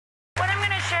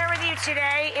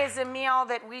Today is a meal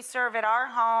that we serve at our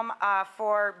home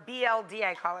for BLD,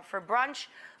 I call it, for brunch,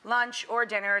 lunch, or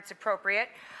dinner. It's appropriate.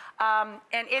 And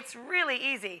it's really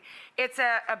easy. It's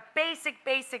a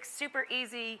basic, super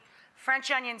easy French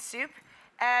onion soup.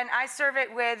 And I serve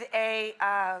it with a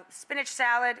spinach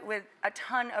salad with a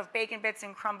ton of bacon bits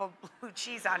and crumbled blue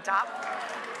cheese on top.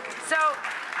 So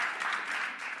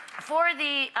for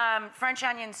the French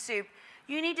onion soup,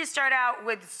 you need to start out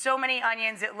with so many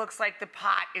onions it looks like the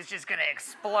pot is just gonna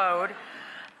explode.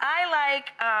 I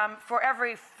like, for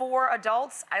every 4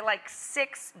 adults, I like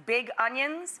 6 big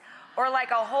onions, or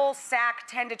like a whole sack,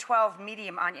 10 to 12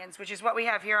 medium onions, which is what we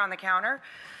have here on the counter.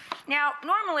 Now,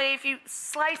 normally, if you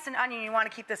slice an onion, you want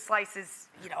to keep the slices,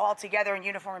 all together and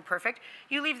uniform and perfect.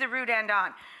 You leave the root end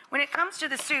on. When it comes to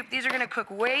the soup, these are going to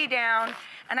cook way down,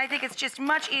 and I think it's just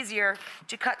much easier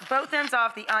to cut both ends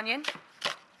off the onion.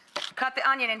 Cut the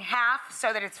onion in half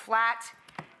so that it's flat,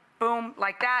 boom,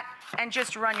 like that, and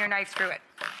just run your knife through it.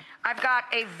 I've got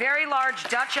a very large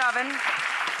Dutch oven,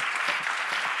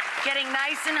 getting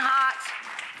nice and hot.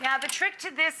 Now, the trick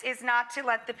to this is not to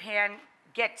let the pan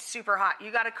get super hot.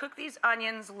 You got to cook these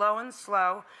onions low and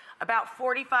slow, about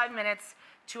 45 minutes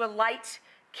to a light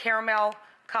caramel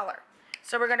color.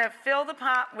 So we're going to fill the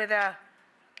pot with a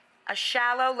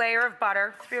shallow layer of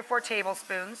butter, 3 or 4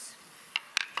 tablespoons.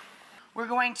 We're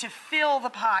going to fill the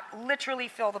pot, literally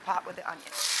fill the pot with the onions.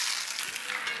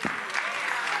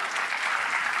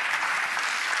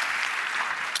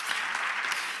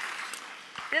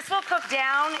 This will cook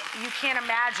down, you can't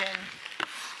imagine.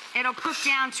 It'll cook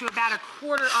down to about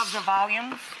 1/4 of the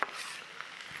volume.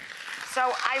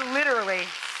 So I literally,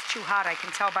 it's too hot, I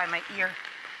can tell by my ear.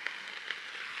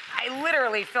 I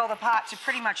literally fill the pot to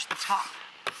pretty much the top.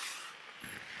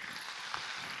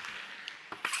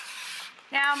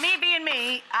 Now, me being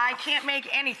me, I can't make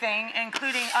anything,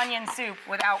 including onion soup,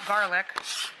 without garlic.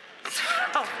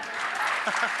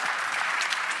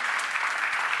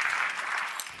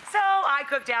 So I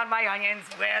cook down my onions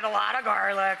with a lot of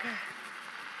garlic.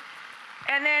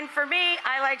 And then for me,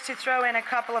 I like to throw in a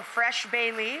couple of fresh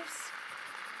bay leaves.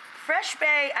 Fresh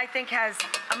bay, I think, has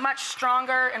a much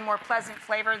stronger and more pleasant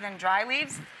flavor than dry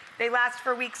leaves. They last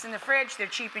for weeks in the fridge. They're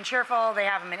cheap and cheerful. They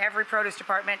have them in every produce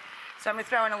department. So I'm going to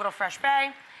throw in a little fresh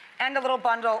bay and a little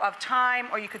bundle of thyme,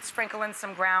 or you could sprinkle in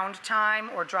some ground thyme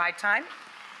or dried thyme.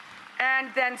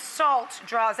 And then salt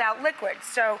draws out liquid.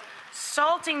 So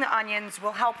salting the onions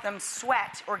will help them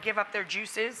sweat or give up their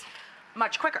juices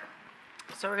much quicker.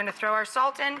 So we're going to throw our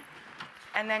salt in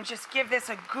and then just give this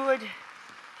a good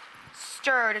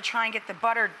stir to try and get the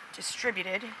butter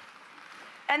distributed.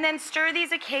 And then stir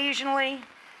these occasionally.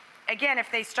 Again,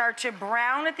 if they start to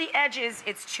brown at the edges,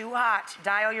 it's too hot.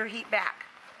 Dial your heat back.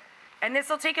 And this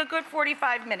will take a good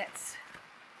 45 minutes.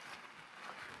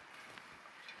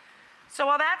 So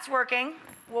while that's working,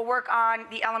 we'll work on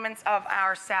the elements of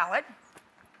our salad.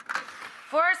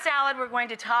 For our salad, we're going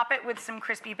to top it with some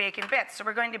crispy bacon bits. So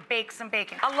we're going to bake some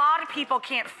bacon. A lot of people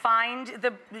can't find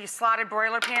the slotted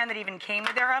broiler pan that even came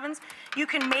with their ovens. You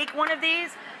can make one of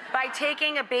these by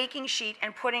taking a baking sheet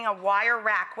and putting a wire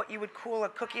rack, what you would cool a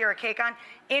cookie or a cake on,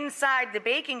 inside the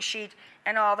baking sheet,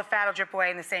 and all the fat will drip away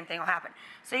and the same thing will happen.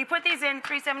 So you put these in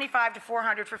 375 to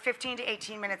 400 for 15 to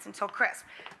 18 minutes until crisp.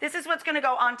 This is what's going to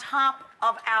go on top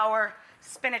of our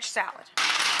spinach salad.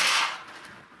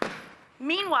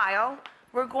 Meanwhile,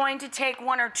 we're going to take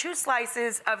 1 or 2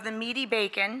 slices of the meaty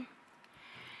bacon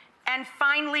and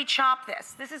finely chop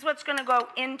this. This is what's going to go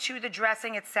into the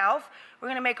dressing itself. We're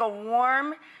going to make a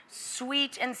warm,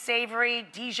 sweet and savory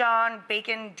Dijon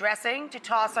bacon dressing to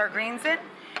toss our greens in.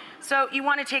 So you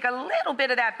want to take a little bit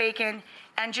of that bacon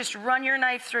and just run your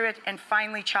knife through it and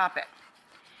finely chop it.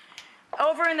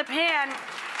 Over in the pan,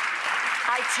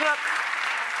 I took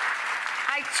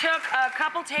a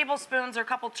couple tablespoons or a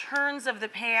couple turns of the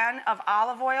pan of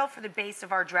olive oil for the base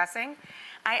of our dressing.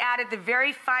 I added the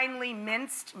very finely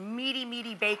minced,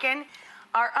 meaty bacon.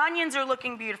 Our onions are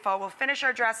looking beautiful. We'll finish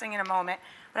our dressing in a moment,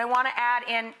 but I want to add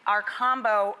in our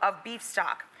combo of beef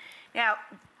stock. Now,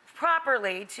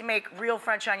 properly, to make real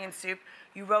French onion soup,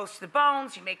 you roast the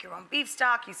bones, you make your own beef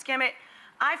stock, you skim it.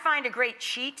 I find a great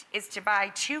cheat is to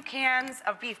buy 2 cans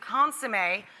of beef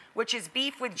consommé, which is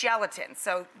beef with gelatin.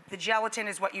 So the gelatin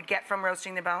is what you'd get from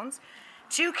roasting the bones.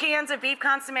 2 cans of beef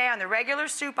consommé on the regular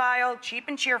soup aisle, cheap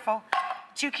and cheerful.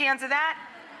 2 cans of that.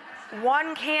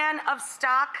 1 can of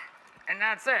stock, and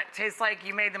that's it. Tastes like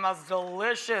you made the most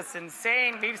delicious,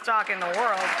 insane beef stock in the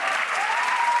world.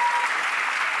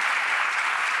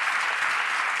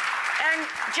 And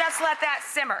just let that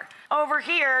simmer. Over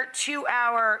here, to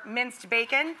our minced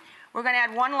bacon, we're going to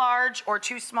add 1 large or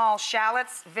 2 small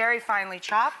shallots, very finely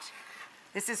chopped.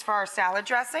 This is for our salad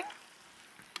dressing.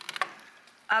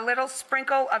 a little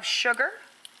sprinkle of sugar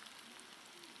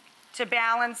to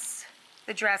balance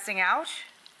the dressing out.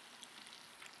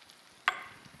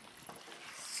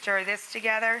 Stir this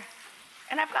together.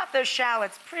 And I've got those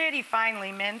shallots pretty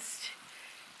finely minced.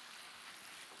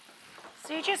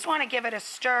 So you just want to give it a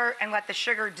stir and let the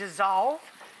sugar dissolve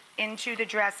into the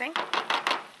dressing.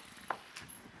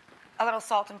 A little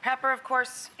salt and pepper, of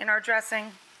course, in our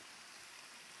dressing.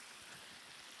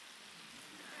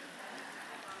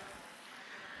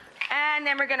 And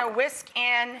then we're going to whisk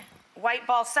in white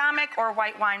balsamic or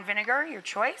white wine vinegar, your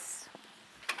choice.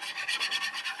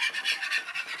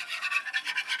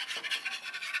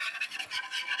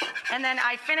 And then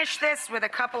I finish this with a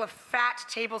couple of fat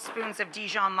tablespoons of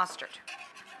Dijon mustard.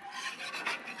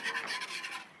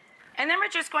 And then we're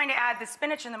just going to add the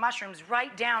spinach and the mushrooms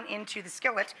right down into the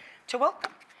skillet to wilt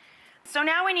them. So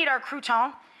now we need our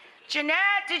crouton.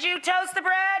 Jeanette, did you toast the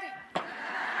bread?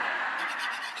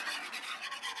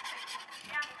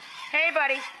 Hey,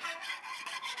 buddy.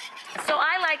 So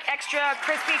I like extra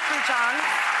crispy croutons.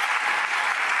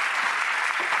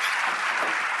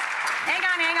 Hang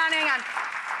on.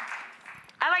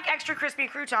 I like extra crispy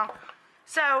crouton.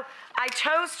 So I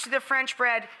toast the French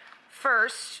bread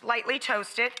first, lightly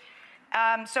toast it.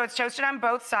 So it's toasted on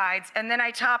both sides. And then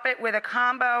I top it with a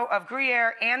combo of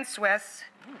Gruyere and Swiss.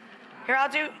 Here, I'll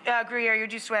do Gruyere, you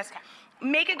do Swiss.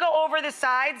 Make it go over the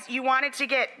sides. You want it to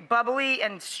get bubbly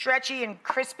and stretchy and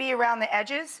crispy around the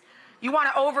edges. You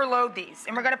want to overload these.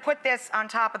 And we're going to put this on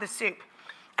top of the soup.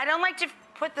 I don't like to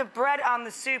put the bread on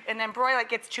the soup and then broil it. It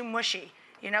gets too mushy.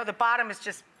 You know, the bottom is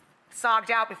just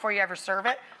sogged out before you ever serve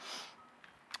it.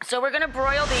 So we're going to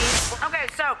broil these. Okay,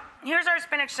 so here's our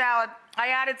spinach salad. I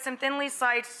added some thinly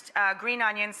sliced green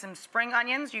onions, some spring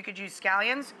onions. You could use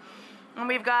scallions. And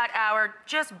we've got our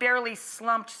just barely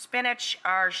slumped spinach,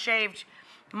 our shaved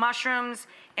mushrooms,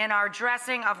 and our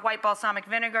dressing of white balsamic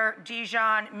vinegar,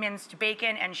 Dijon, minced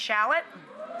bacon, and shallot.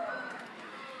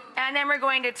 And then we're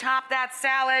going to top that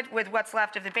salad with what's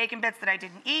left of the bacon bits that I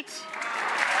didn't eat.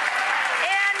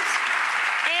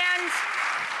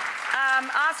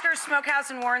 Oscar's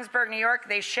Smokehouse in Warrensburg, New York,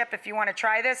 they ship if you want to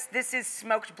try this. This is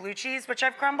smoked blue cheese, which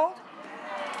I've crumbled.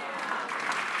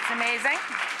 It's amazing.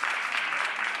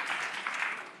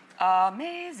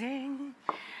 Amazing.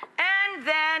 And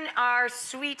then our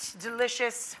sweet,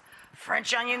 delicious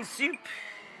French onion soup.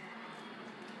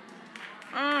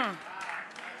 And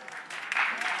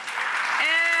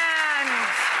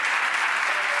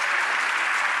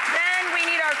then we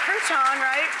need our crouton,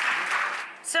 right?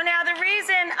 So now the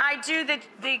reason I do the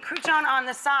crouton on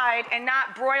the side and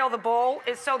not broil the bowl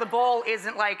is so the bowl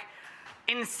isn't like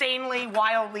insanely,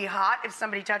 wildly hot if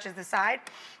somebody touches the side,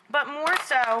 but more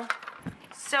so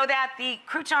that the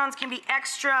croutons can be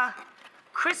extra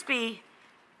crispy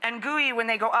and gooey when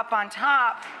they go up on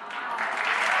top.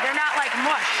 They're not like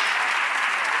mush.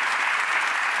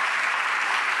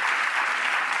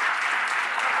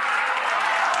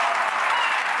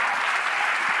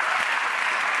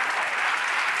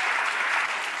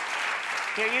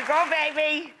 Here you go,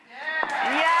 baby.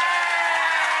 Yeah.